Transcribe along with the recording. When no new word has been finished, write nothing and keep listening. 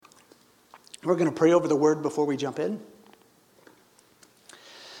We're going to pray over the word before we jump in.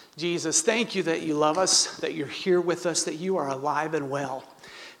 Jesus, thank you that you love us, that you're here with us, that you are alive and well.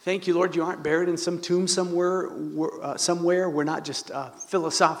 Thank you, Lord, you aren't buried in some tomb somewhere. We're not just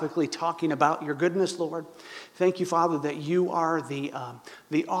philosophically talking about your goodness, Lord. Thank you, Father, that you are the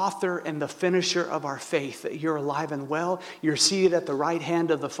author and the finisher of our faith, that you're alive and well. You're seated at the right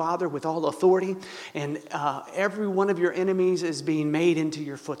hand of the Father with all authority, and every one of your enemies is being made into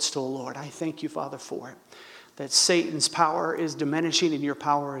your footstool, Lord. I thank you, Father, for it, that Satan's power is diminishing and your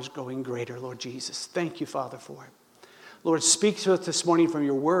power is growing greater, Lord Jesus. Thank you, Father, for it. Lord, speak to us this morning from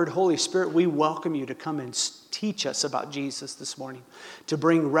your word. Holy Spirit, we welcome you to come and teach us about Jesus this morning, to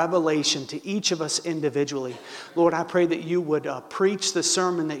bring revelation to each of us individually. Lord, I pray that you would preach the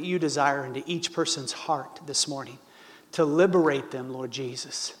sermon that you desire into each person's heart this morning, to liberate them, Lord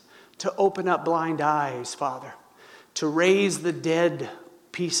Jesus, to open up blind eyes, Father, to raise the dead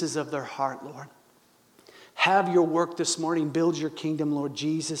pieces of their heart, Lord. Have your work this morning. Build your kingdom, Lord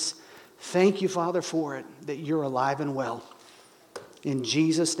Jesus. Thank you, Father, for it, that you're alive and well. In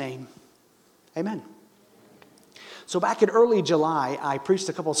Jesus' name, amen. So back in early July, I preached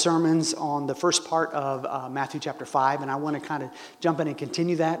a couple sermons on the first part of Matthew chapter 5, and I want to kind of jump in and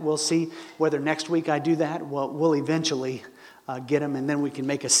continue that. We'll see whether next week I do that. We'll eventually get them, and then we can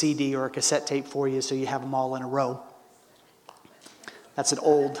make a CD or a cassette tape for you so you have them all in a row. That's an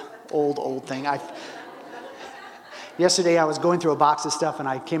old thing. Yesterday I was going through a box of stuff and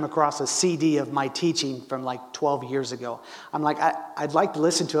I came across a CD of my teaching from like 12 years ago. I'm like, I'd like to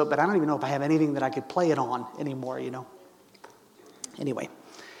listen to it, but I don't even know if I have anything that I could play it on anymore, you know. Anyway,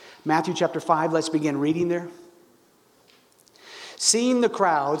 Matthew chapter 5, let's begin reading there. Seeing the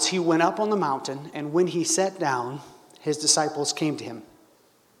crowds, he went up on the mountain, and when he sat down, his disciples came to him.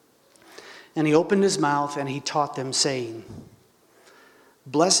 And he opened his mouth and he taught them, saying,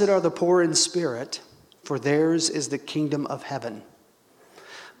 Blessed are the poor in spirit, for theirs is the kingdom of heaven.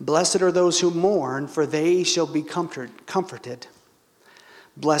 Blessed are those who mourn, for they shall be comforted.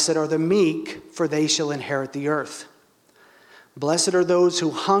 Blessed are the meek, for they shall inherit the earth. Blessed are those who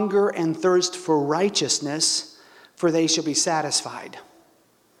hunger and thirst for righteousness, for they shall be satisfied.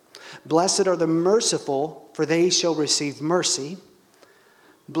 Blessed are the merciful, for they shall receive mercy.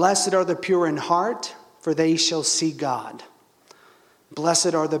 Blessed are the pure in heart, for they shall see God.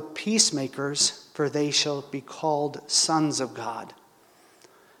 Blessed are the peacemakers, for they shall be called sons of God.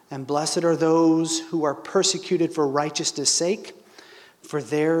 And blessed are those who are persecuted for righteousness' sake, for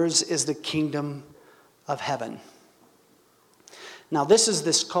theirs is the kingdom of heaven. Now this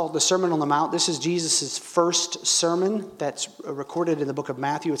is called the Sermon on the Mount. This is Jesus' first sermon that's recorded in the book of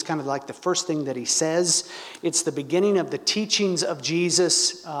Matthew. It's kind of like the first thing that he says. It's the beginning of the teachings of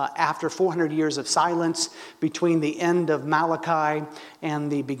Jesus after 400 years of silence between the end of Malachi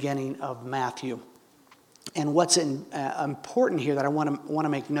and the beginning of Matthew. And what's important here that I want to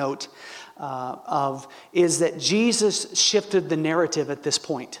make note of is that Jesus shifted the narrative at this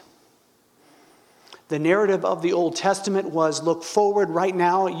point. The narrative of the Old Testament was, look forward right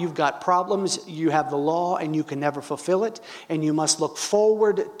now, you've got problems, you have the law and you can never fulfill it, and you must look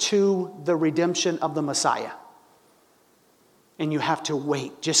forward to the redemption of the Messiah. And you have to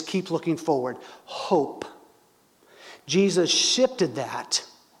wait, just keep looking forward, hope. Jesus shifted that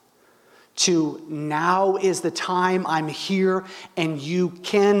to now is the time, I'm here, and you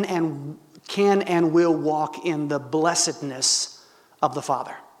can and will walk in the blessedness of the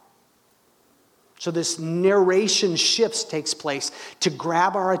Father. So this narration shifts takes place to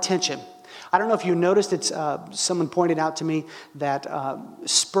grab our attention. I don't know if you noticed, someone pointed out to me that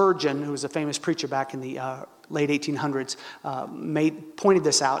Spurgeon, who was a famous preacher back in the late 1800s, pointed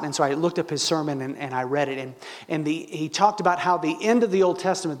this out. And so I looked up his sermon and I read it. And he talked about how the end of the Old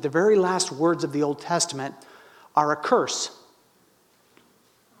Testament, the very last words of the Old Testament, are a curse.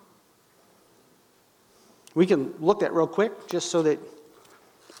 We can look at real quick just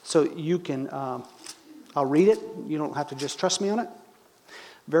so you can, I'll read it. You don't have to just trust me on it.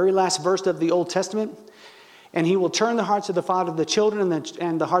 Very last verse of the Old Testament. And he will turn the hearts of the father to the children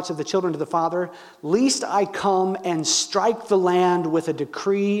and the hearts of the children to the father, lest I come and strike the land with a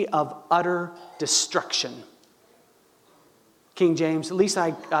decree of utter destruction. King James, lest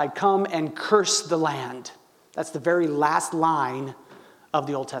I come and curse the land. That's the very last line of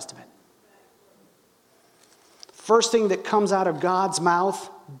the Old Testament. First thing that comes out of God's mouth,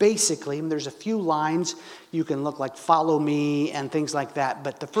 basically, and there's a few lines you can look like follow me and things like that,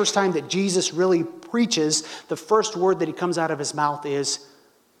 but the first time that Jesus really preaches, the first word that he comes out of his mouth is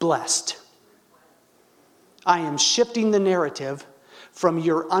blessed. I am shifting the narrative from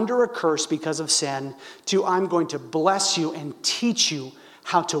you're under a curse because of sin to I'm going to bless you and teach you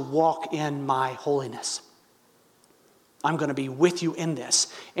how to walk in my holiness. I'm going to be with you in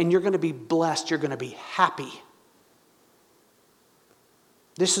this. And you're going to be blessed. You're going to be happy.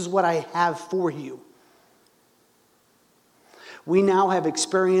 This is what I have for you. We now have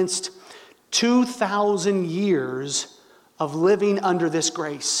experienced 2,000 years of living under this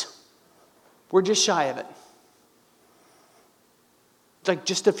grace. We're just shy of it. It's like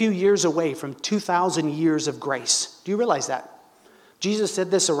just a few years away from 2,000 years of grace. Do you realize that? Jesus said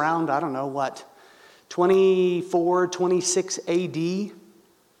this around, 24, 26 AD,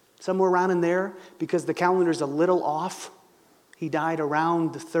 somewhere around in there, because the calendar's a little off. He died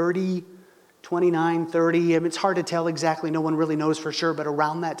around 30, 29, 30. It's hard to tell exactly. No one really knows for sure, but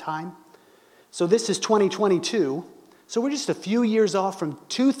around that time. So this is 2022. So we're just a few years off from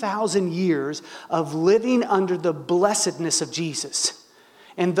 2,000 years of living under the blessedness of Jesus.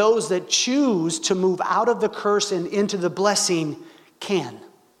 And those that choose to move out of the curse and into the blessing can.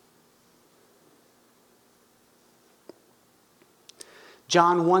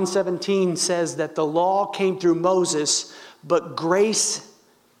 John 1:17 says that the law came through Moses, but grace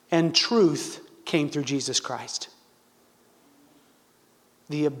and truth came through Jesus Christ.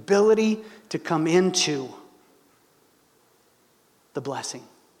 The ability to come into the blessing.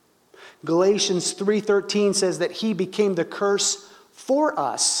 Galatians 3:13 says that he became the curse for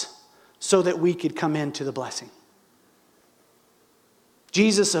us so that we could come into the blessing.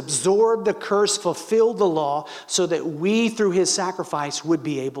 Jesus absorbed the curse, fulfilled the law, so that we, through his sacrifice, would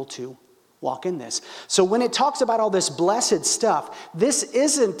be able to walk in this. So when it talks about all this blessed stuff, this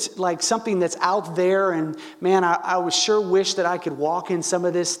isn't like something that's out there and, man, I would sure wish that I could walk in some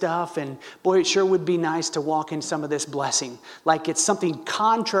of this stuff, and boy, it sure would be nice to walk in some of this blessing. Like it's something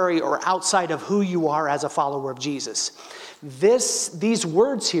contrary or outside of who you are as a follower of Jesus. These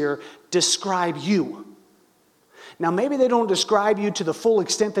words here describe you. Now, maybe they don't describe you to the full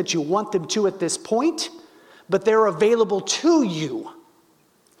extent that you want them to at this point, but they're available to you.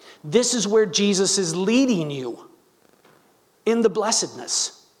 This is where Jesus is leading you in the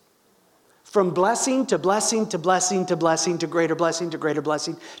blessedness. From blessing to blessing to blessing to blessing to greater blessing to greater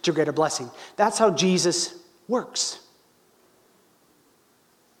blessing to greater blessing. That's how Jesus works.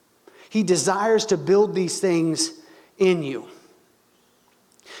 He desires to build these things in you.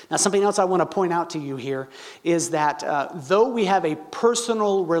 Now, something else I want to point out to you here is that though we have a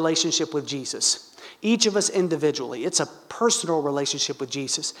personal relationship with Jesus, each of us individually, it's a personal relationship with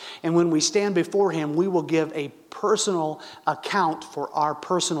Jesus. And when we stand before him, we will give a personal account for our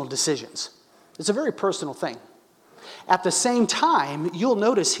personal decisions. It's a very personal thing. At the same time, you'll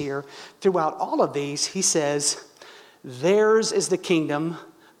notice here throughout all of these, he says, theirs is the kingdom,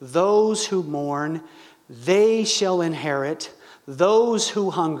 those who mourn, they shall inherit. Those who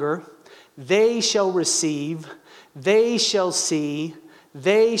hunger, they shall receive, they shall see,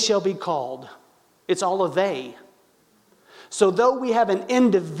 they shall be called. It's all a they. So though we have an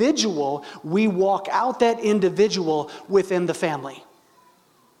individual, we walk out that individual within the family.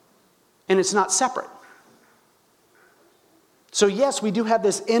 And it's not separate. So yes, we do have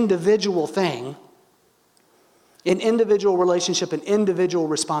this individual thing, an individual relationship, an individual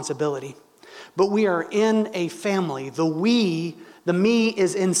responsibility. But we are in a family. The we, the me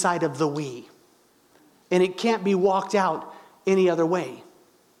is inside of the we. And it can't be walked out any other way.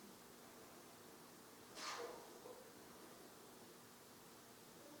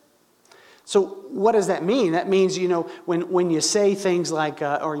 So what does that mean? That means, when you say things like,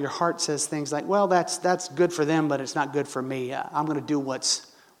 or your heart says things like, well, that's good for them, but it's not good for me. I'm going to do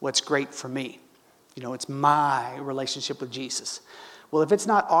what's great for me. It's my relationship with Jesus. Well, if it's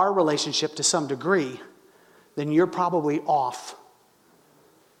not our relationship to some degree, then you're probably off.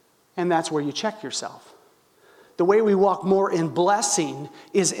 And that's where you check yourself. The way we walk more in blessing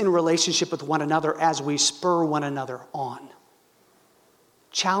is in relationship with one another as we spur one another on.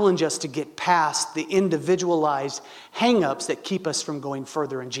 Challenge us to get past the individualized hang-ups that keep us from going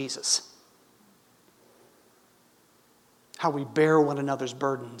further in Jesus. How we bear one another's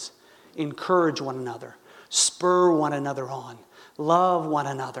burdens, encourage one another, spur one another on. Love one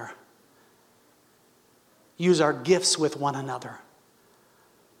another. Use our gifts with one another.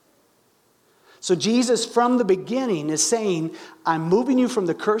 So Jesus, from the beginning, is saying, I'm moving you from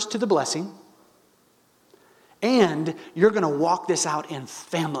the curse to the blessing, and you're going to walk this out in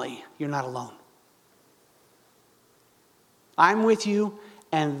family. You're not alone. I'm with you,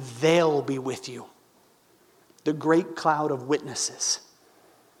 and they'll be with you. The great cloud of witnesses.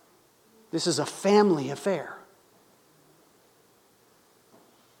 This is a family affair.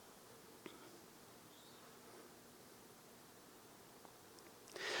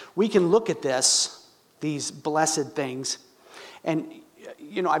 We can look at these blessed things, and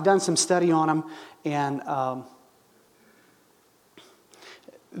I've done some study on them, and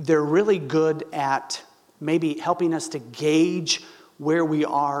they're really good at maybe helping us to gauge where we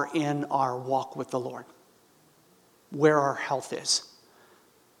are in our walk with the Lord, where our health is.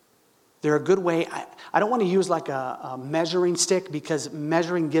 They're a good way. I don't want to use like a measuring stick, because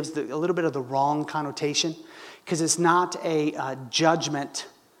measuring gives a little bit of the wrong connotation, because it's not a judgment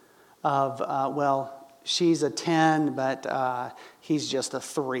of, she's a 10, but he's just a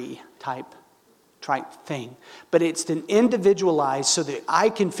 3 type thing. But it's an individualized so that I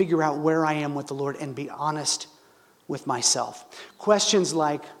can figure out where I am with the Lord and be honest with myself. Questions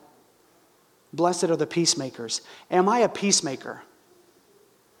like, blessed are the peacemakers. Am I a peacemaker?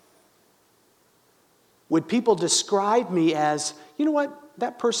 Would people describe me as, you know what,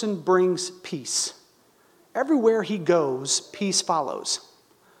 that person brings peace. Everywhere he goes, peace follows.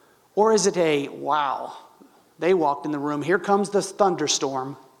 Or is it wow, they walked in the room, here comes the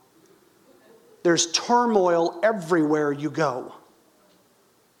thunderstorm. There's turmoil everywhere you go.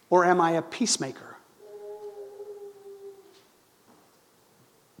 Or am I a peacemaker?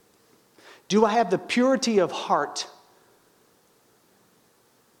 Do I have the purity of heart?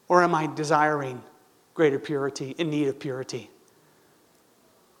 Or am I desiring greater purity, in need of purity?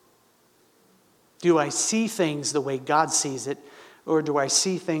 Do I see things the way God sees it? Or do I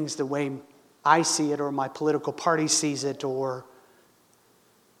see things the way I see it, or my political party sees it, or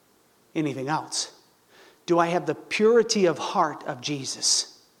anything else? Do I have the purity of heart of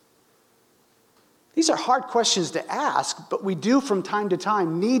Jesus? These are hard questions to ask, but we do from time to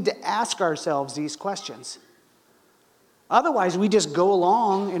time need to ask ourselves these questions. Otherwise, we just go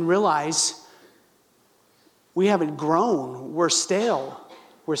along and realize we haven't grown, we're stale,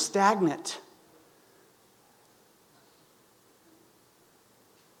 we're stagnant.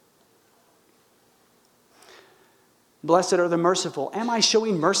 Blessed are the merciful. Am I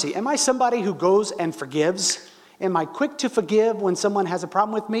showing mercy? Am I somebody who goes and forgives? Am I quick to forgive when someone has a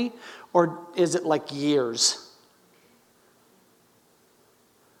problem with me? Or is it like years?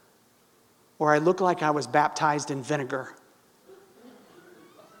 Or I look like I was baptized in vinegar.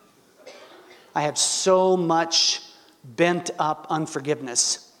 I have so much bent up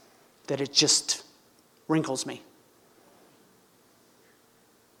unforgiveness that it just wrinkles me.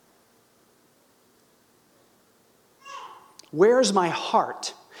 Where's my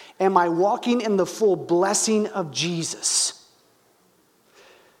heart? Am I walking in the full blessing of Jesus?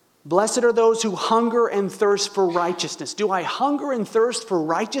 Blessed are those who hunger and thirst for righteousness. Do I hunger and thirst for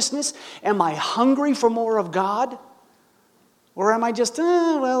righteousness? Am I hungry for more of God? Or am I just,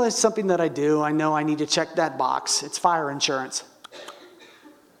 it's something that I do. I know I need to check that box. It's fire insurance.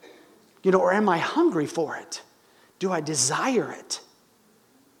 Or am I hungry for it? Do I desire it?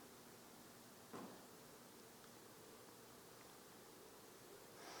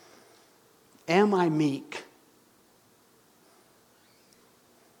 Am I meek?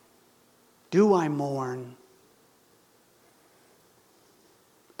 Do I mourn?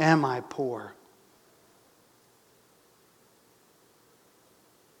 Am I poor?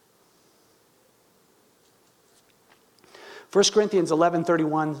 First Corinthians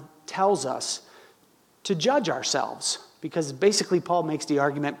 11:31 tells us to judge ourselves, because basically Paul makes the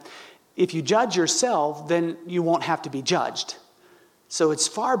argument, if you judge yourself, then you won't have to be judged. So it's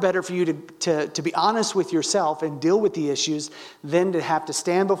far better for you to be honest with yourself and deal with the issues than to have to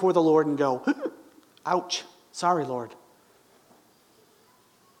stand before the Lord and go, ouch, sorry, Lord.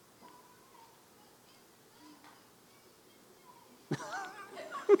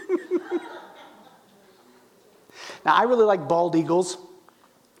 Now, I really like bald eagles.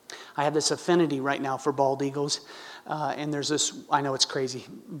 I have this affinity right now for bald eagles. And there's this, I know it's crazy,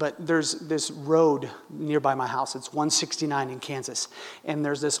 but there's this road nearby my house. It's 169 in Kansas. And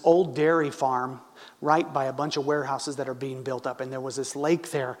there's this old dairy farm right by a bunch of warehouses that are being built up. And there was this lake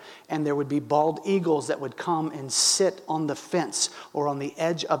there. And there would be bald eagles that would come and sit on the fence or on the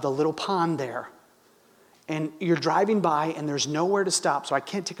edge of the little pond there. And you're driving by and there's nowhere to stop, so I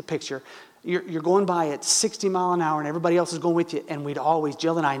can't take a picture. You're going by at 60 miles an hour and everybody else is going with you. And we'd always,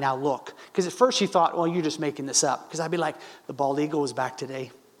 Jill and I now look. Because at first she thought, well, you're just making this up. Because I'd be like, the bald eagle was back today.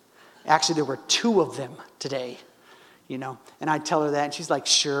 Actually, there were 2 of them today, And I'd tell her that. And she's like,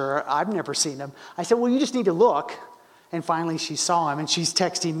 sure, I've never seen them. I said, well, you just need to look. And finally she saw him and she's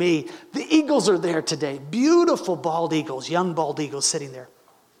texting me, the eagles are there today. Beautiful bald eagles, young bald eagles sitting there.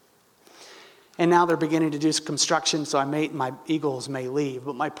 And now they're beginning to do construction, so my eagles may leave.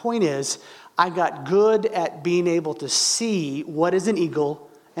 But my point is, I got good at being able to see what is an eagle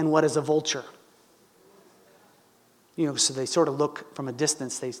and what is a vulture. So they sort of look from a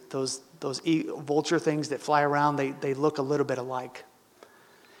distance. Those vulture things that fly around, they look a little bit alike.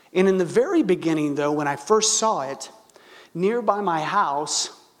 And in the very beginning, though, when I first saw it, nearby my house,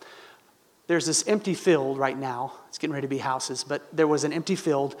 there's this empty field right now. It's getting ready to be houses, but there was an empty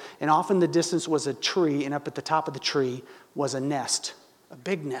field, and off in the distance was a tree, and up at the top of the tree was a nest, a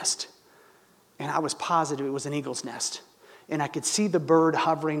big nest. And I was positive it was an eagle's nest. And I could see the bird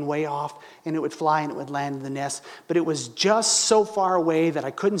hovering way off, and it would fly and it would land in the nest. But it was just so far away that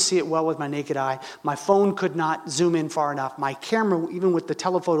I couldn't see it well with my naked eye. My phone could not zoom in far enough. My camera, even with the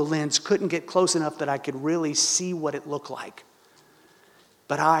telephoto lens, couldn't get close enough that I could really see what it looked like.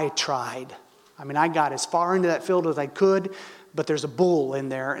 But I tried. I got as far into that field as I could, but there's a bull in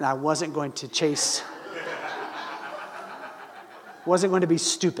there, and I wasn't going to chase. Wasn't going to be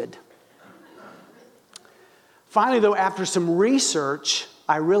stupid. Finally, though, after some research,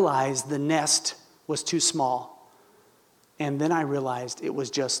 I realized the nest was too small. And then I realized it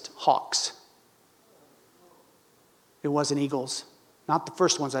was just hawks. It wasn't eagles. Not the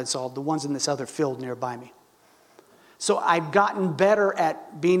first ones I saw, the ones in this other field nearby me. So I've gotten better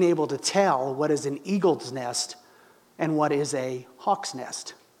at being able to tell what is an eagle's nest and what is a hawk's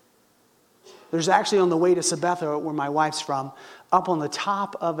nest. There's actually on the way to Sabetha, where my wife's from, up on the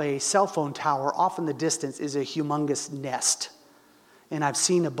top of a cell phone tower, off in the distance, is a humongous nest. And I've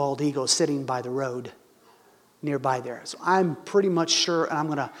seen a bald eagle sitting by the road nearby there. So I'm pretty much sure, and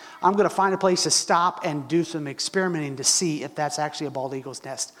I'm gonna find a place to stop and do some experimenting to see if that's actually a bald eagle's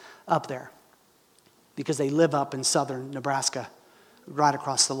nest up there. Because they live up in southern Nebraska, right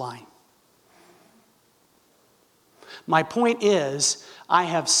across the line. My point is, I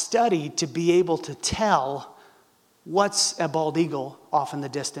have studied to be able to tell what's a bald eagle off in the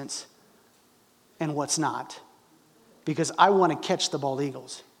distance and what's not. Because I want to catch the bald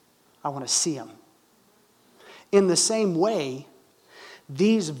eagles. I want to see them. In the same way,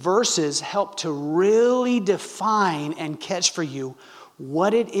 these verses help to really define and catch for you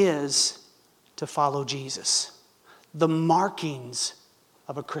what it is to follow Jesus. The markings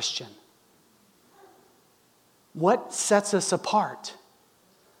of a Christian. What sets us apart?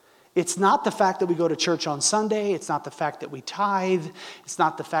 It's not the fact that we go to church on Sunday. It's not the fact that we tithe. It's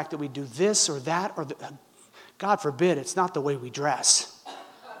not the fact that we do this or that. God forbid, it's not the way we dress.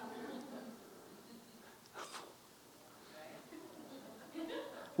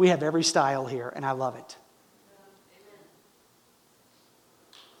 We have every style here, and I love it.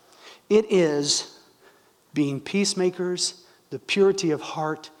 It is being peacemakers, the purity of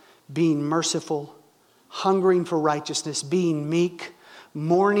heart, being merciful, hungering for righteousness, being meek,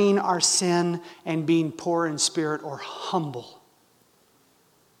 mourning our sin, and being poor in spirit or humble.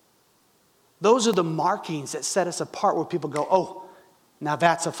 Those are the markings that set us apart where people go, oh, now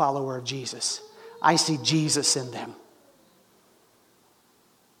that's a follower of Jesus. I see Jesus in them.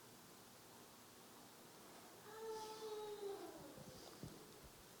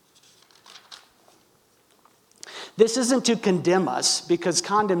 This isn't to condemn us, because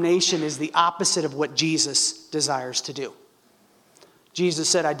condemnation is the opposite of what Jesus desires to do. Jesus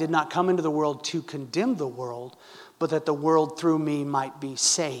said, I did not come into the world to condemn the world, but that the world through me might be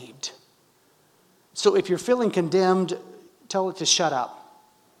saved. So if you're feeling condemned, tell it to shut up.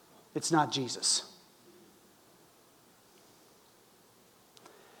 It's not Jesus.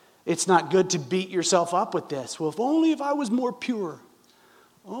 It's not good to beat yourself up with this. Well, if I was more pure,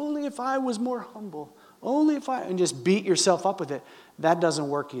 only if I was more humble, and just beat yourself up with it. That doesn't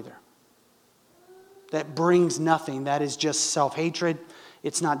work either. That brings nothing. That is just self-hatred.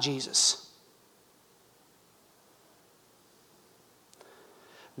 It's not Jesus.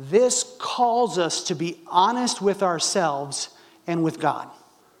 This calls us to be honest with ourselves and with God.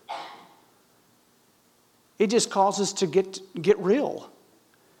 It just calls us to get real.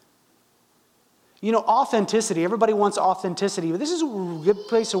 You know, authenticity, everybody wants authenticity, but this is a good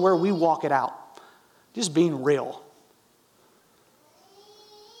place where we walk it out. Just being real.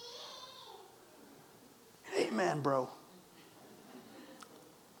 Amen, bro.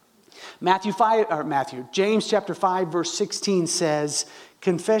 James chapter 5, verse 16 says,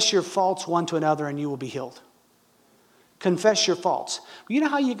 confess your faults one to another and you will be healed. Confess your faults. You know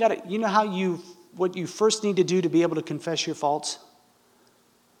how what you first need to do to be able to confess your faults?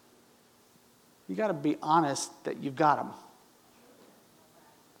 You got to be honest that you've got them.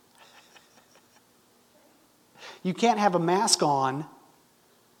 You can't have a mask on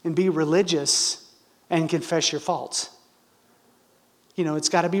and be religious and confess your faults. You know, it's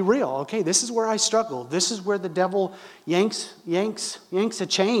got to be real. Okay, this is where I struggle. This is where the devil yanks a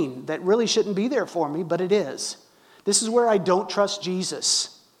chain that really shouldn't be there for me, but it is. This is where I don't trust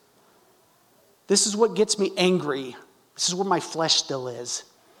Jesus. This is what gets me angry. This is where my flesh still is.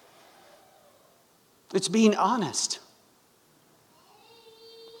 It's being honest.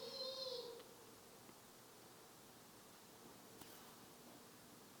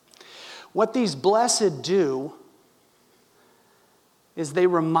 What these blessed do is they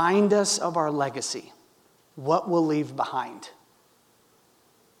remind us of our legacy, what we'll leave behind.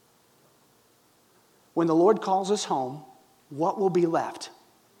 When the Lord calls us home, what will be left?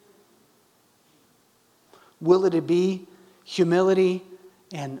 Will it be humility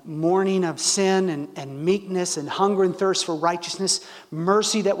and mourning of sin and meekness and hunger and thirst for righteousness,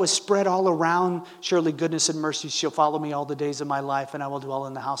 mercy that was spread all around? Surely goodness and mercy shall follow me all the days of my life, and I will dwell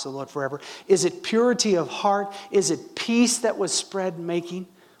in the house of the Lord forever. Is it purity of heart? Is it peace that was spread making?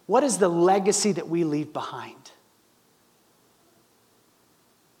 What is the legacy that we leave behind?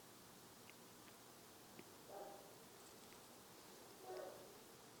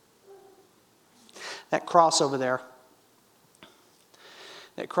 That cross over there,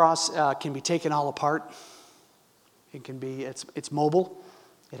 that cross can be taken all apart. It's mobile.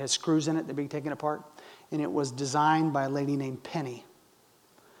 It has screws in it that can be taken apart. And it was designed by a lady named Penny.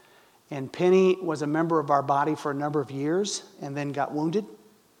 And Penny was a member of our body for a number of years and then got wounded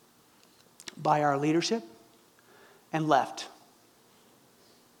by our leadership and left.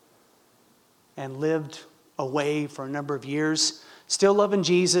 And lived away for a number of years, still loving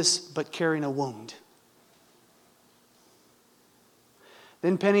Jesus, but carrying a wound.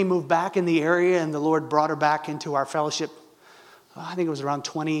 Then Penny moved back in the area, and the Lord brought her back into our fellowship. I think it was around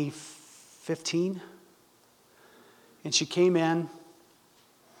 2015. And she came in,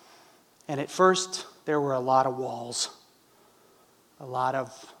 and at first there were a lot of walls. A lot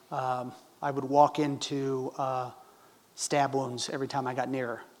of, I would walk into stab wounds every time I got near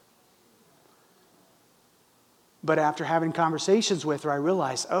her. But after having conversations with her, I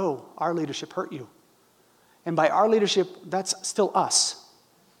realized, oh, our leadership hurt you. And by our leadership, that's still us.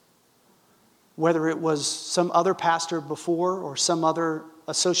 Whether it was some other pastor before or some other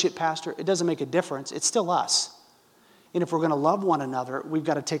associate pastor, it doesn't make a difference. It's still us. And if we're going to love one another, we've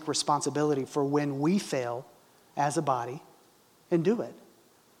got to take responsibility for when we fail as a body and do it.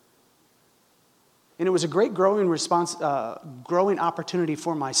 And it was a great growing opportunity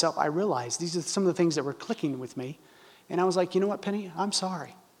for myself. I realized these are some of the things that were clicking with me. And I was like, you know what, Penny? I'm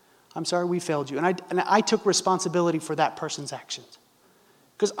sorry. I'm sorry we failed you. And I took responsibility for that person's actions.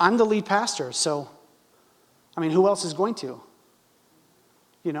 Because I'm the lead pastor, so, who else is going to?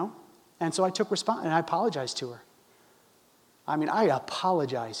 You know? And so I took responsibility, and I apologized to her. I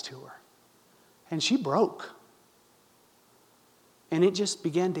apologized to her. And she broke. And it just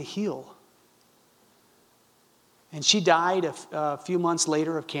began to heal. And she died a few months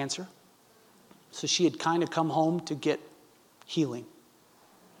later of cancer. So she had kind of come home to get healing.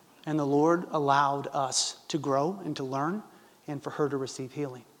 And the Lord allowed us to grow and to learn and for her to receive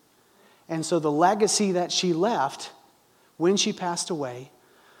healing. And so the legacy that she left when she passed away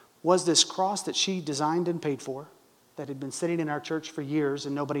was this cross that she designed and paid for that had been sitting in our church for years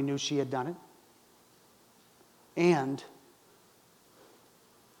and nobody knew she had done it. And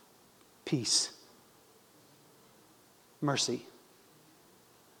peace, mercy,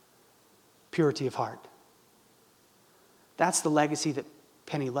 purity of heart. That's the legacy that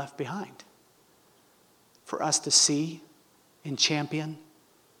Penny left behind for us to see and champion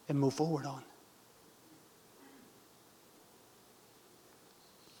and move forward on.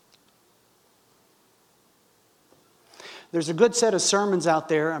 There's a good set of sermons out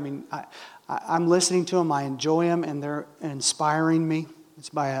there. I'm listening to them. I enjoy them, and they're inspiring me. It's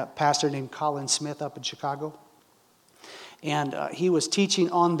by a pastor named Colin Smith up in Chicago. And he was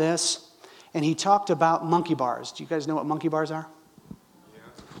teaching on this, and he talked about monkey bars. Do you guys know what monkey bars are?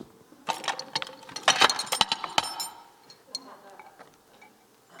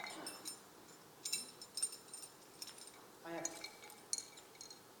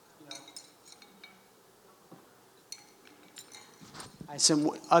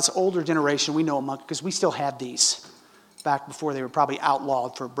 Us older generation, we know a monkey because we still had these back before they were probably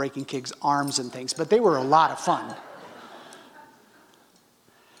outlawed for breaking kids' arms and things, but they were a lot of fun.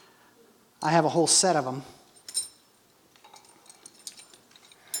 I have a whole set of them.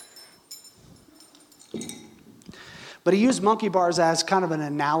 But he used monkey bars as kind of an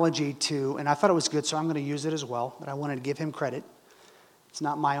analogy to, and I thought it was good, so I'm going to use it as well, but I wanted to give him credit. It's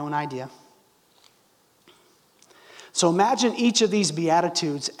not my own idea. So imagine each of these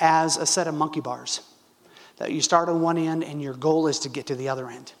Beatitudes as a set of monkey bars that you start on one end and your goal is to get to the other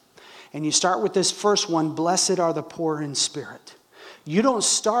end. And you start with this first one, blessed are the poor in spirit. You don't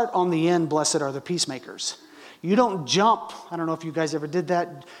start on the end, blessed are the peacemakers. You don't jump, I don't know if you guys ever did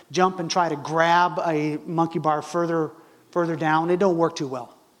that, jump and try to grab a monkey bar further down. It don't work too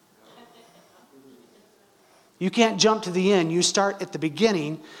well. You can't jump to the end. You start at the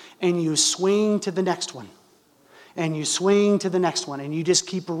beginning and you swing to the next one. and you swing to the next one, and you just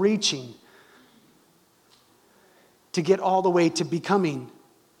keep reaching to get all the way to becoming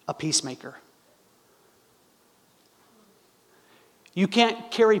a peacemaker. You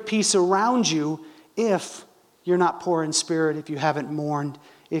can't carry peace around you if you're not poor in spirit, if you haven't mourned,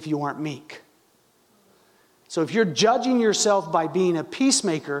 if you aren't meek. So if you're judging yourself by being a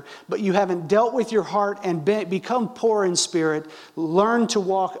peacemaker, but you haven't dealt with your heart and become poor in spirit, learn to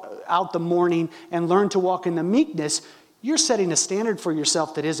walk out the mourning and learn to walk in the meekness, you're setting a standard for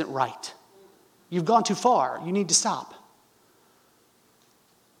yourself that isn't right. You've gone too far. You need to stop.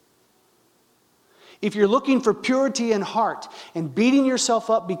 If you're looking for purity in heart and beating yourself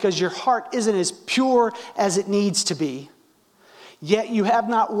up because your heart isn't as pure as it needs to be, yet you have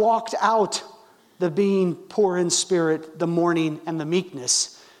not walked out the being poor in spirit, the mourning, and the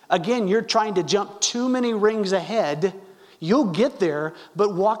meekness, again, you're trying to jump too many rings ahead. You'll get there,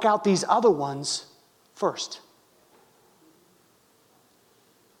 but walk out these other ones first.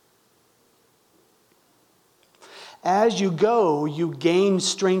 As you go, you gain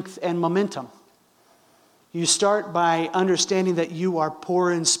strength and momentum. You start by understanding that you are poor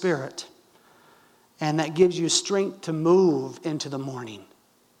in spirit, and that gives you strength to move into the morning.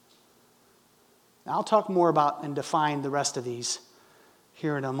 Now, I'll talk more about and define the rest of these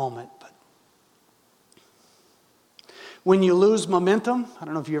here in a moment. But when you lose momentum, I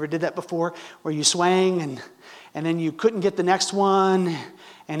don't know if you ever did that before, where you swang and then you couldn't get the next one,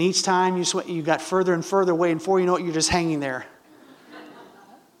 and each time you got further and further away, and before you know it, you're just hanging there.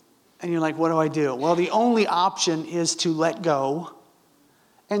 And you're like, what do I do? Well, the only option is to let go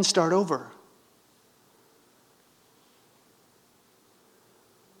and start over.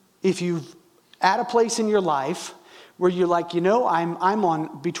 If you're at a place in your life where you're like, I'm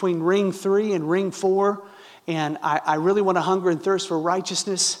on between ring 3 and ring 4, and I really want to hunger and thirst for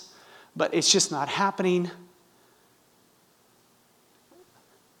righteousness, but it's just not happening.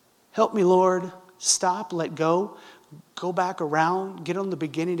 Help me, Lord. Stop, let go. Go back around, get on the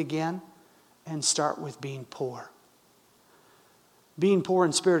beginning again, and start with being poor. Being poor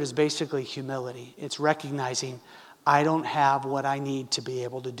in spirit is basically humility. It's recognizing I don't have what I need to be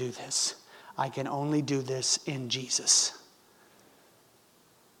able to do this. I can only do this in Jesus.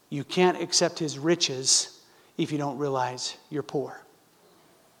 You can't accept his riches if you don't realize you're poor.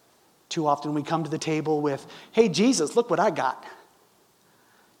 Too often we come to the table with, hey, Jesus, look what I got.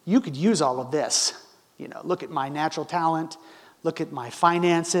 You could use all of this. Look at my natural talent. Look at my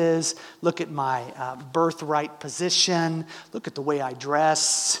finances. Look at my birthright position. Look at the way I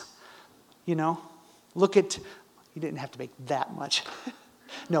dress. Look at, you didn't have to make that much.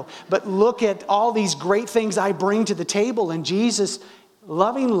 No, but look at all these great things I bring to the table. And Jesus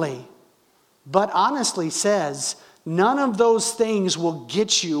lovingly, but honestly says, none of those things will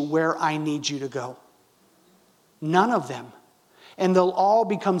get you where I need you to go. None of them. And they'll all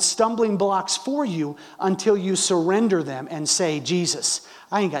become stumbling blocks for you until you surrender them and say, Jesus,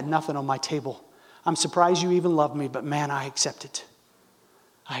 I ain't got nothing on my table. I'm surprised you even love me, but man, I accept it.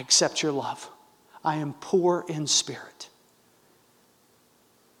 I accept your love. I am poor in spirit.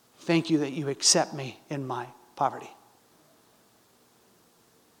 Thank you that you accept me in my poverty.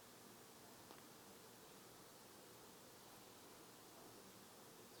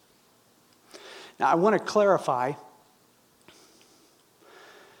 Now, I want to clarify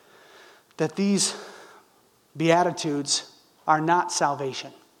that these Beatitudes are not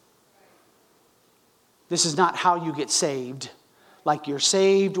salvation. This is not how you get saved. Like you're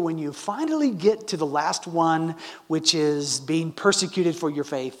saved when you finally get to the last one, which is being persecuted for your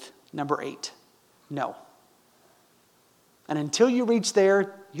faith, number 8. No. And until you reach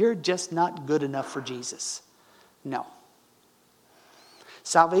there, you're just not good enough for Jesus. No.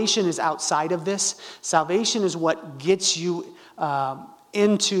 Salvation is outside of this. Salvation is what gets you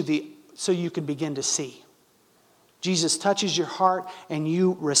so you can begin to see. Jesus touches your heart and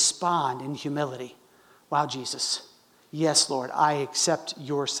you respond in humility. Wow, Jesus. Yes, Lord, I accept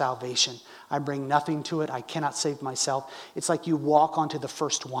your salvation. I bring nothing to it. I cannot save myself. It's like you walk onto the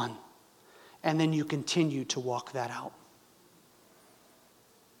first one and then you continue to walk that out.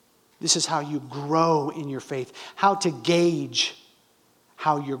 This is how you grow in your faith, how to gauge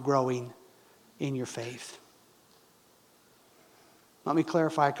how you're growing in your faith. Let me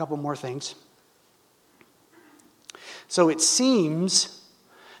clarify a couple more things. So it seems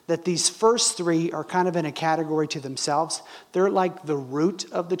that these first 3 are kind of in a category to themselves. They're like the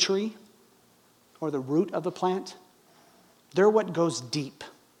root of the tree or the root of the plant. They're what goes deep.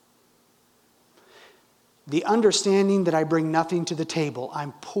 The understanding that I bring nothing to the table.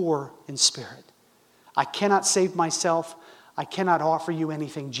 I'm poor in spirit. I cannot save myself. I cannot offer you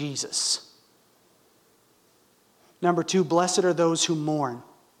anything, Jesus. Number 2, blessed are those who mourn.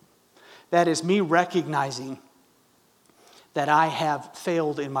 That is me recognizing that I have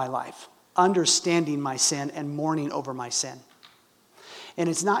failed in my life, understanding my sin and mourning over my sin. And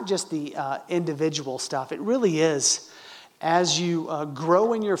it's not just the individual stuff. It really is as you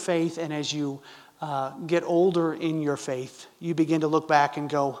grow in your faith and as you get older in your faith, you begin to look back and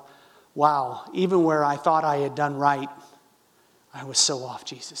go, wow, even where I thought I had done right, I was so off,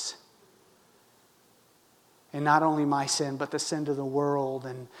 Jesus. And not only my sin, but the sin to the world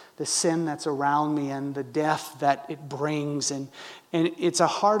and the sin that's around me and the death that it brings. And it's a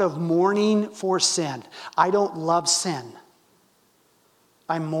heart of mourning for sin. I don't love sin.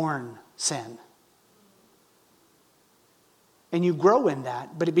 I mourn sin. And you grow in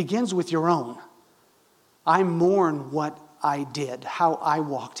that, but it begins with your own. I mourn what I did, how I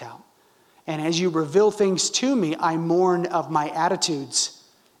walked out. And as you reveal things to me, I mourn of my attitudes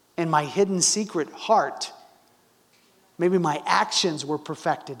and my hidden secret heart. Maybe my actions were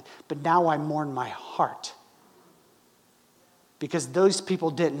perfected, but now I mourn my heart. Because those people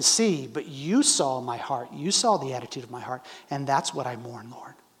didn't see, but you saw my heart. You saw the attitude of my heart, and that's what I mourn,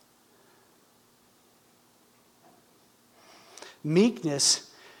 Lord.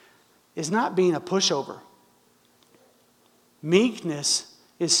 Meekness is not being a pushover. Meekness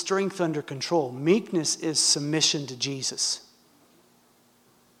is strength under control. Meekness is submission to Jesus.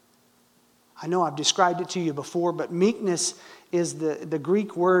 I know I've described it to you before, but meekness is the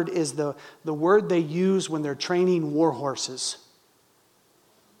Greek word is the word they use when they're training war horses.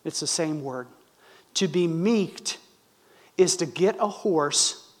 It's the same word. To be meeked is to get a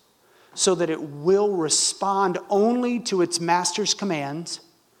horse so that it will respond only to its master's commands,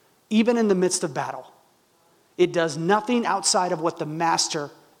 even in the midst of battle. It does nothing outside of what the master,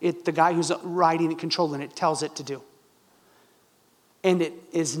 the guy who's riding and controlling it, tells it to do. And it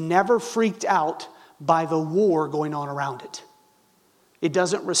is never freaked out by the war going on around it. It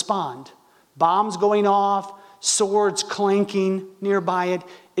doesn't respond. Bombs going off, swords clanking nearby it,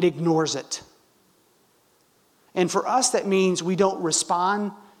 it ignores it. And for us, that means we don't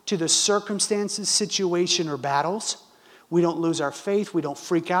respond to the circumstances, situation, or battles. We don't lose our faith. We don't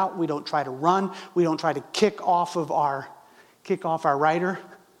freak out. We don't try to run. We don't try to kick off our rider.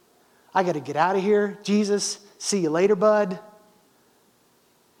 I got to get out of here. Jesus, see you later, bud.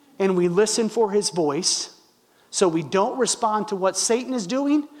 And we listen for his voice. So we don't respond to what Satan is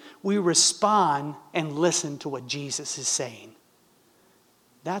doing. We respond and listen to what Jesus is saying.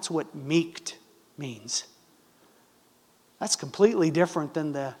 That's what meeked means. That's completely different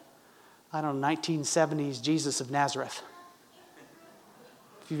than the, 1970s Jesus of Nazareth.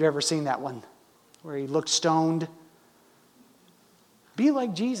 If you've ever seen that one, where he looked stoned. Be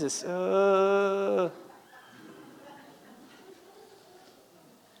like Jesus.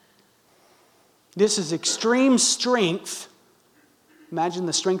 This is extreme strength. Imagine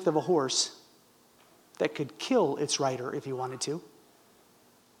the strength of a horse that could kill its rider if he wanted to,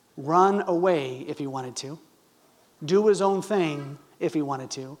 run away if he wanted to, do his own thing if he wanted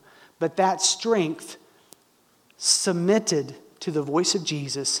to, but that strength submitted to the voice of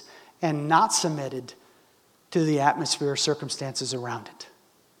Jesus and not submitted to the atmosphere or circumstances around it.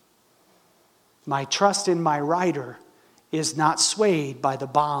 My trust in my rider is not swayed by the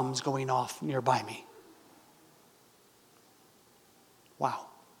bombs going off nearby me. Wow.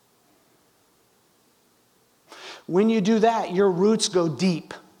 When you do that, your roots go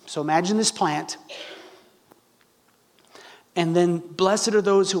deep. So imagine this plant. And then, blessed are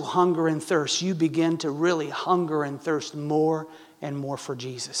those who hunger and thirst. You begin to really hunger and thirst more and more for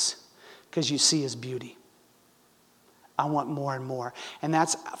Jesus because you see his beauty. I want more and more. And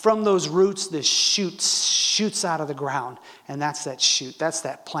that's from those roots, this shoot shoots out of the ground. And that's that shoot. That's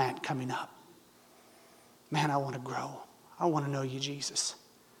that plant coming up. Man, I want to grow. I want to know you, Jesus.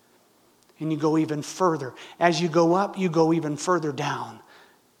 And you go even further. As you go up, you go even further down,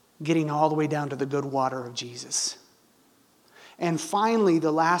 getting all the way down to the good water of Jesus. And finally,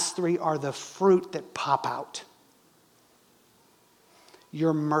 the last three are the fruit that pop out.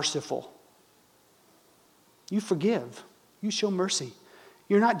 You're merciful. You forgive. You show mercy.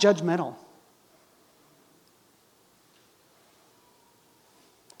 You're not judgmental.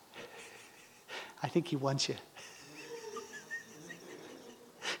 I think he wants you.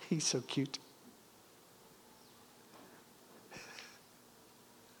 He's so cute.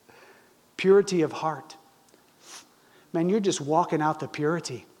 Purity of heart. Man, you're just walking out the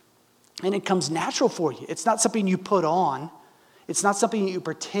purity. And it comes natural for you. It's not something you put on. It's not something you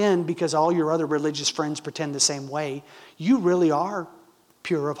pretend because all your other religious friends pretend the same way. You really are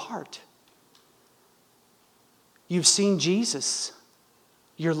pure of heart. You've seen Jesus.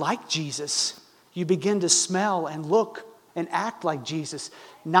 You're like Jesus. You begin to smell and look and act like Jesus.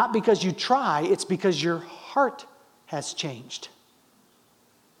 Not because you try, it's because your heart has changed.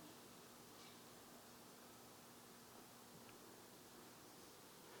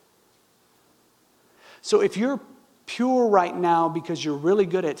 So if you're pure right now because you're really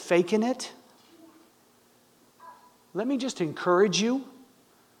good at faking it, let me just encourage you,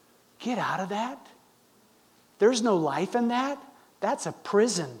 get out of that. There's no life in that. That's a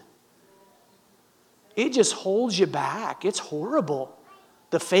prison. It just holds you back. It's horrible.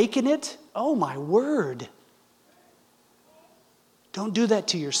 The faking it, oh my word. Don't do that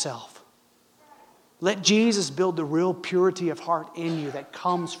to yourself. Let Jesus build the real purity of heart in you that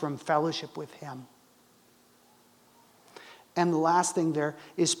comes from fellowship with Him. And the last thing there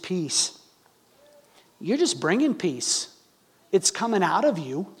is peace. You're just bringing peace. It's coming out of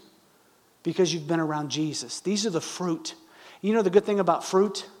you because you've been around Jesus. These are the fruit. You know the good thing about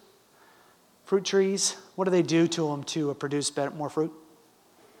fruit? Fruit trees, what do they do to them to produce better, more fruit?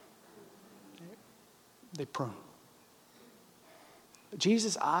 They prune.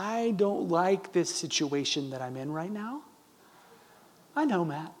 Jesus, I don't like this situation that I'm in right now. I know,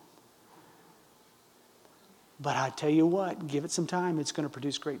 Matt. But I tell you what, give it some time, it's going to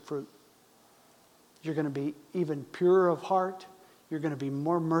produce great fruit. You're going to be even purer of heart. You're going to be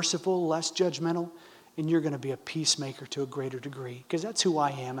more merciful, less judgmental, and you're going to be a peacemaker to a greater degree. Because that's who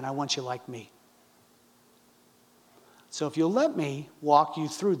I am, and I want you like me. So if you'll let me walk you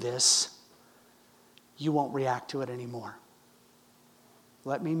through this, you won't react to it anymore.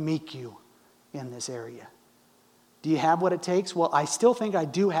 Let me meek you in this area. Do you have what it takes? Well, I still think I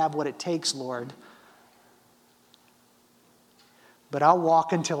do have what it takes, Lord. But I'll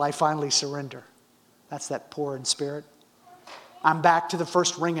walk until I finally surrender. That's that poor in spirit. I'm back to the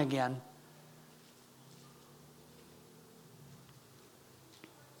first ring again.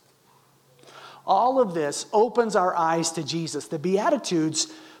 All of this opens our eyes to Jesus. The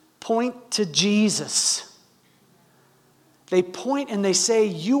Beatitudes point to Jesus. They point and they say,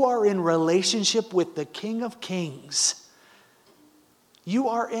 you are in relationship with the King of Kings. You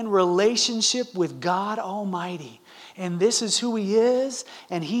are in relationship with God Almighty. And this is who He is.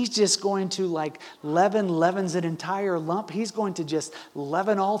 And He's just going to leavens an entire lump. He's going to just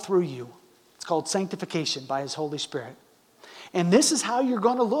leaven all through you. It's called sanctification by His Holy Spirit. And this is how you're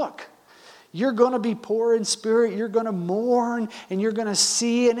going to look. You're going to be poor in spirit. You're going to mourn and you're going to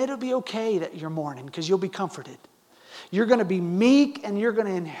see. And it'll be okay that you're mourning because you'll be comforted. You're going to be meek and you're going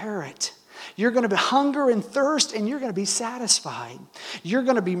to inherit. You're going to be hunger and thirst and you're going to be satisfied. You're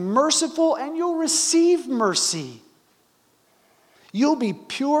going to be merciful and you'll receive mercy. You'll be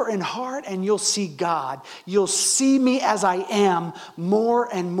pure in heart and you'll see God. You'll see me as I am more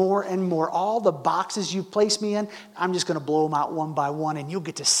and more and more. All the boxes you've placed me in, I'm just going to blow them out one by one and you'll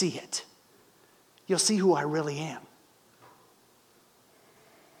get to see it. You'll see who I really am.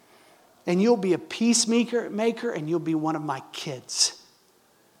 And you'll be a peacemaker and you'll be one of my kids.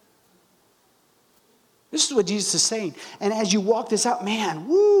 This is what Jesus is saying. And as you walk this out, man,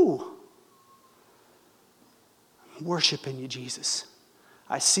 woo! I'm worshiping you, Jesus.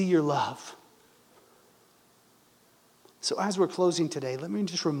 I see your love. So as we're closing today, let me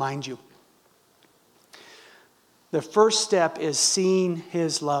just remind you. The first step is seeing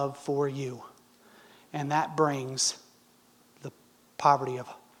His love for you. And that brings the poverty of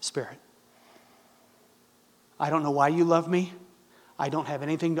spirit. I don't know why you love me. I don't have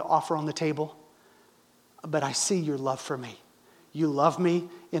anything to offer on the table. But I see your love for me. You love me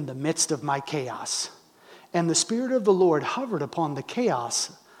in the midst of my chaos. And the Spirit of the Lord hovered upon the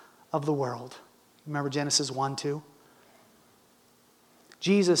chaos of the world. Remember Genesis 1:2?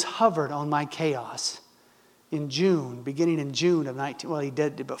 Jesus hovered on my chaos in June, beginning in June of He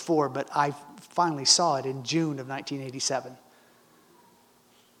did it before, but I finally saw it in June of 1987.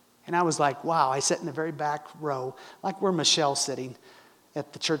 And I was like, wow, I sat in the very back row, like where Michelle's sitting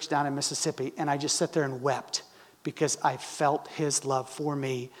at the church down in Mississippi, and I just sat there and wept because I felt His love for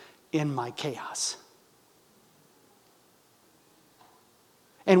me in my chaos.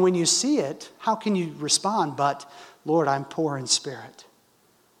 And when you see it, how can you respond but, Lord, I'm poor in spirit.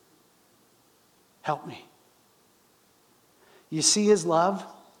 Help me. You see His love.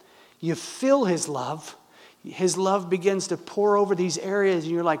 You feel His love. His love begins to pour over these areas,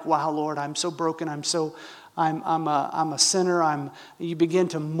 and you're like, wow, Lord, I'm so broken. I'm a sinner. You begin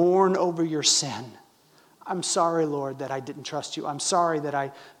to mourn over your sin. I'm sorry, Lord, that I didn't trust you. I'm sorry that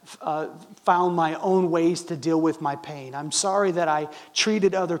I found my own ways to deal with my pain. I'm sorry that I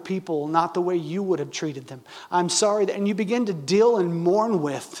treated other people not the way you would have treated them. I'm sorry that, and you begin to deal and mourn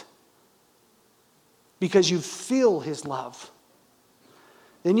with because you feel His love.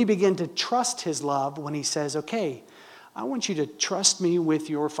 Then you begin to trust his love when he says, okay, I want you to trust me with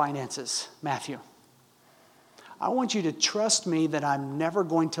your finances, Matthew. I want you to trust me that I'm never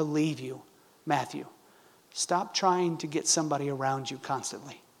going to leave you, Matthew. Stop trying to get somebody around you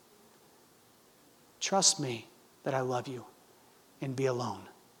constantly. Trust me that I love you and be alone.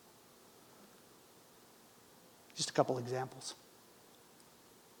 Just a couple examples.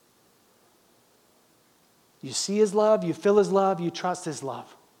 You see his love, you feel his love, you trust his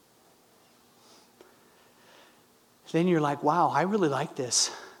love. Then you're like, wow, I really like this.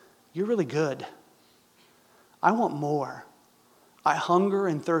 You're really good. I want more. I hunger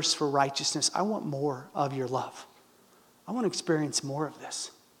and thirst for righteousness. I want more of your love. I want to experience more of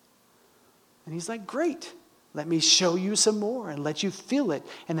this. And he's like, great. Let me show you some more and let you feel it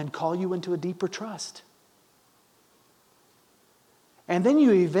and then call you into a deeper trust. And then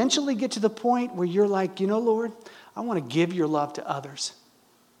you eventually get to the point where you're like, you know, Lord, I want to give your love to others.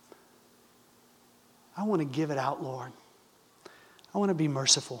 I want to give it out, Lord. I want to be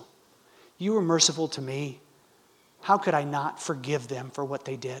merciful. You were merciful to me. How could I not forgive them for what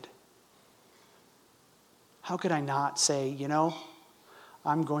they did? How could I not say, you know,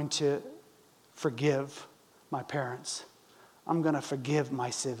 I'm going to forgive my parents. I'm going to forgive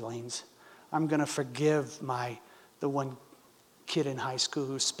my siblings. I'm going to forgive the one kid in high school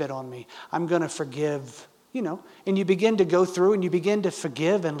who spit on me. I'm going to forgive, you know, and you begin to go through and you begin to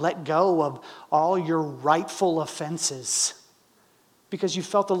forgive and let go of all your rightful offenses because you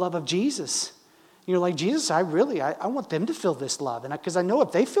felt the love of Jesus. You're like, Jesus, I want them to feel this love. And because I know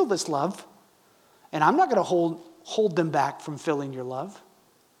if they feel this love, and I'm not going to hold them back from feeling your love.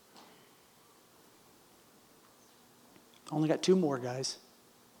 Only got 2 more, guys.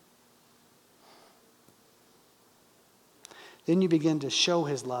 Then you begin to show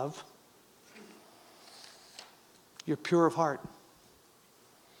his love. You're pure of heart.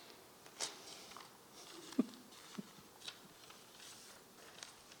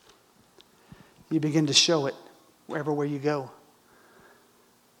 You begin to show it everywhere you go.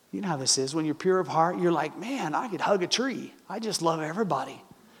 You know how this is. When you're pure of heart, you're like, man, I could hug a tree. I just love everybody.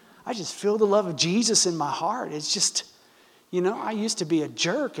 I just feel the love of Jesus in my heart. It's just, you know, I used to be a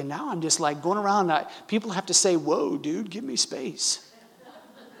jerk, and now I'm just like going around. People have to say, whoa, dude, give me space.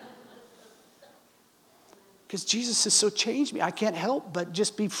 Because Jesus has so changed me. I can't help but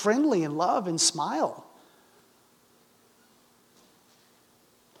just be friendly and love and smile.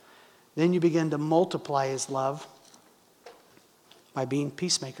 Then you begin to multiply his love by being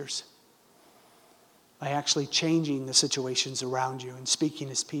peacemakers, by actually changing the situations around you and speaking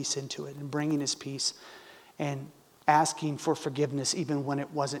his peace into it and bringing his peace and asking for forgiveness even when it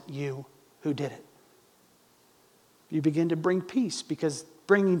wasn't you who did it. You begin to bring peace because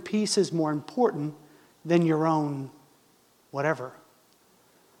bringing peace is more important than your own whatever.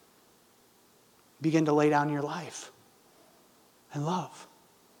 Begin to lay down your life and love.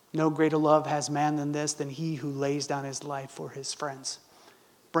 No greater love has man than this, than he who lays down his life for his friends.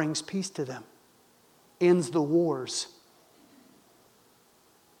 Brings peace to them. Ends the wars.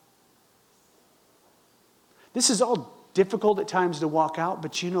 This is all difficult at times to walk out,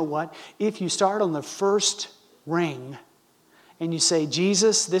 but you know what? If you start on the first ring and you say,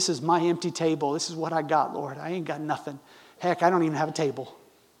 Jesus, this is my empty table. This is what I got, Lord. I ain't got nothing. Heck, I don't even have a table.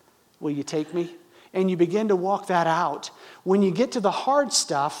 Will you take me? And you begin to walk that out. When you get to the hard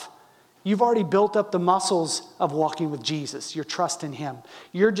stuff, you've already built up the muscles of walking with Jesus. Your trust in him.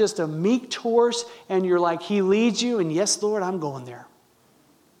 You're just a meek horse, and you're like, he leads you, and yes, Lord, I'm going there.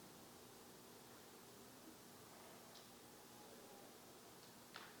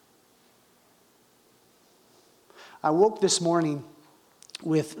 I woke this morning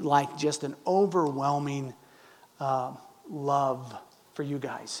with like just an overwhelming love for you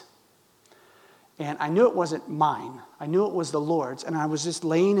guys. And I knew it wasn't mine. I knew it was the Lord's. And I was just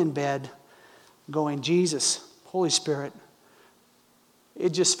laying in bed going, Jesus, Holy Spirit, it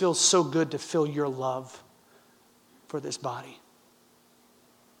just feels so good to feel your love for this body.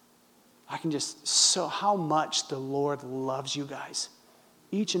 I can just, so how much the Lord loves you guys.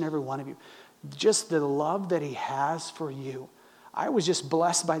 Each and every one of you. Just the love that he has for you. I was just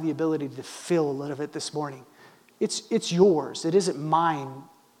blessed by the ability to feel a little of it this morning. It's yours. It isn't mine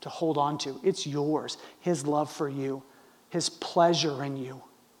to hold on to. It's yours. His love for you, his pleasure in you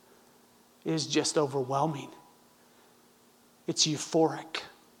is just overwhelming. It's euphoric.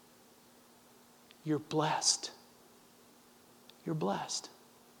 You're blessed. You're blessed.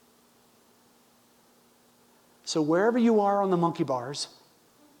 So wherever you are on the monkey bars,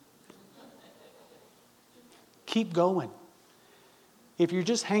 keep going. If you're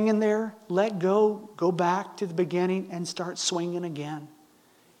just hanging there, let go, go back to the beginning and start swinging again.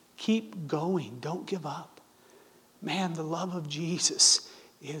 Keep going. Don't give up. Man, the love of Jesus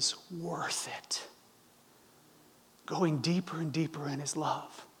is worth it. Going deeper and deeper in his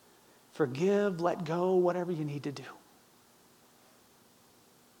love. Forgive, let go, whatever you need to do.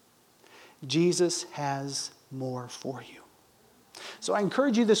 Jesus has more for you. So I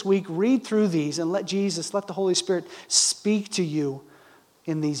encourage you this week, read through these and let the Holy Spirit speak to you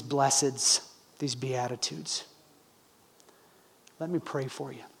in these blesseds, these beatitudes. Let me pray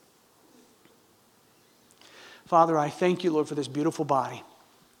for you. Father, I thank you, Lord, for this beautiful body.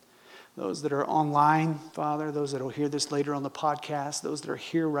 Those that are online, Father, those that will hear this later on the podcast, those that are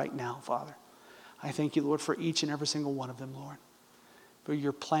here right now, Father. I thank you, Lord, for each and every single one of them, Lord. For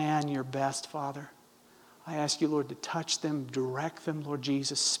your plan, your best, Father. I ask you, Lord, to touch them, direct them, Lord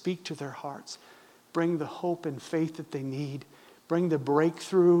Jesus. Speak to their hearts. Bring the hope and faith that they need. Bring the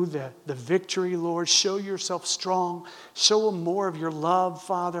breakthrough, the victory, Lord. Show yourself strong. Show them more of your love,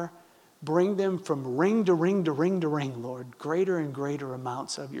 Father. Bring them from ring to ring to ring to ring, Lord. Greater and greater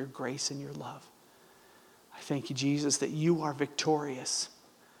amounts of your grace and your love. I thank you, Jesus, that you are victorious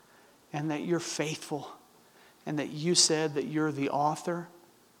and that you're faithful and that you said that you're the author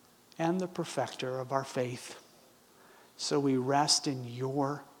and the perfecter of our faith. So we rest in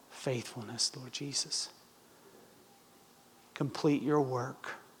your faithfulness, Lord Jesus. Complete your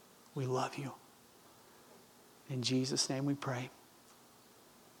work. We love you. In Jesus' name we pray.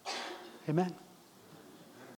 Amen.